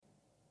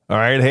All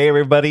right, hey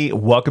everybody,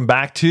 welcome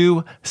back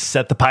to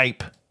Set the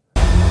Pipe.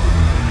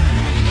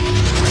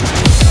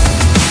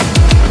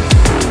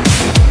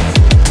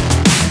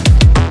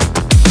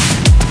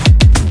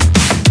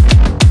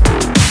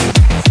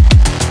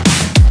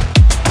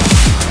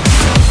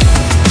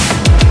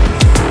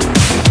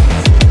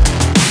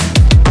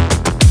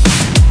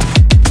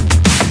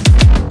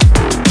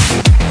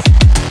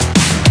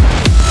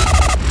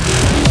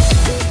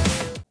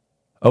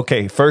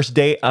 Okay, first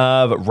day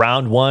of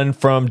round one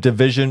from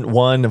Division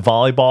 1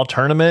 volleyball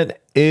tournament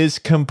is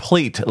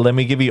complete. Let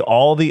me give you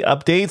all the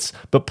updates,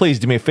 but please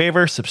do me a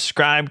favor,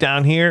 subscribe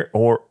down here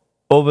or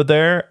over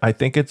there. I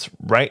think it's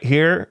right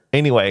here.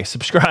 Anyway,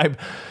 subscribe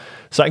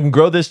so I can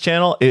grow this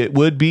channel. It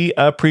would be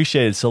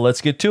appreciated. So let's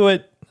get to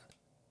it.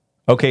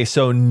 Okay,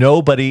 so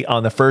nobody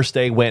on the first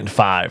day went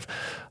 5.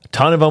 A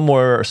ton of them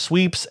were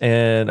sweeps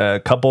and a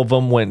couple of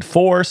them went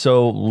 4.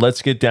 So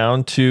let's get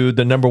down to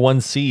the number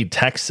 1 seed,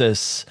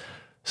 Texas.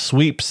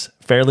 Sweeps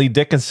Fairleigh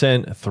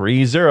Dickinson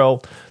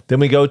 3-0. Then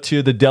we go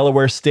to the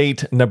Delaware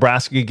State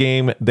Nebraska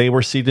game. They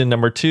were seeded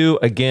number 2.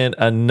 Again,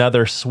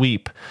 another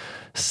sweep.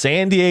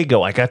 San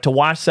Diego, I got to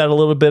watch that a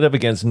little bit of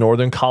against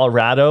Northern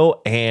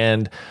Colorado,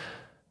 and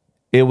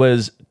it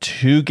was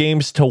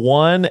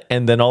 2-1.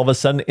 And then all of a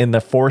sudden in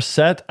the fourth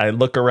set, I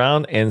look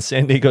around and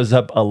San Diego's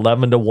up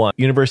 11-1.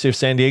 University of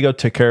San Diego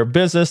took care of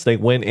business. They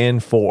went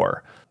in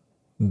 4.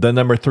 The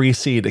number 3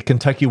 seed,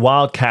 Kentucky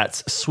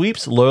Wildcats,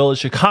 sweeps Loyola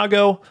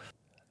Chicago.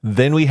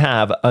 Then we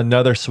have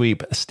another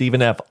sweep.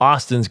 Stephen F.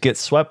 Austin's gets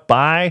swept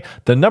by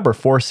the number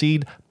 4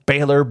 seed,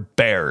 Baylor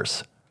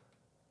Bears.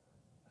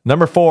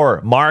 Number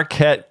 4,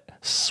 Marquette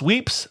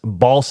sweeps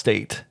Ball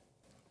State.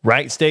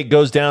 Wright State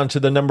goes down to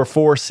the number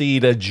 4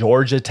 seed,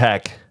 Georgia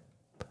Tech.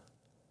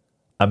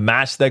 A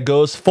match that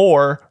goes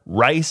for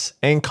Rice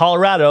and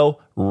Colorado.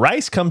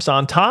 Rice comes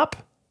on top.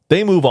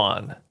 They move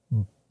on.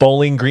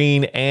 Bowling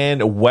Green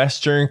and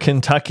Western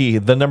Kentucky.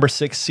 The number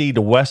 6 seed,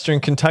 Western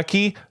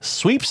Kentucky,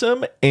 sweeps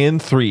them in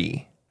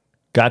 3.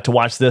 Got to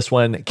watch this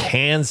one.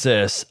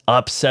 Kansas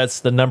upsets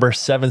the number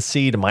 7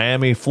 seed,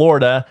 Miami,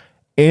 Florida,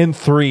 in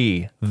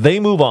 3. They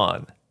move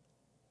on.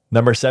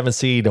 Number 7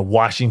 seed,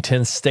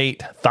 Washington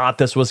State, thought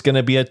this was going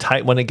to be a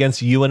tight one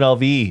against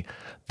UNLV.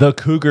 The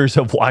Cougars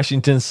of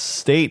Washington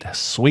State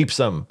sweeps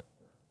them.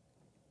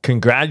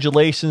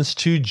 Congratulations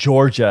to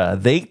Georgia.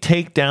 They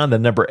take down the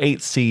number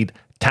 8 seed,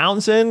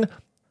 Townsend,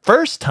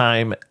 first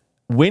time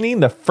winning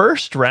the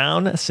first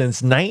round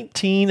since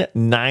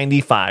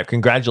 1995.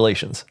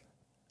 Congratulations.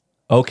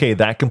 Okay,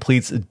 that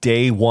completes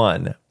day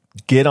 1.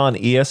 Get on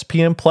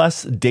ESPN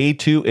Plus. Day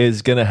 2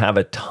 is going to have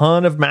a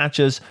ton of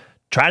matches.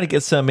 Try to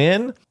get some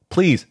in.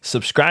 Please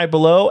subscribe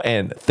below,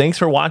 and thanks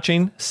for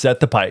watching Set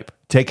the Pipe.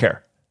 Take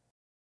care.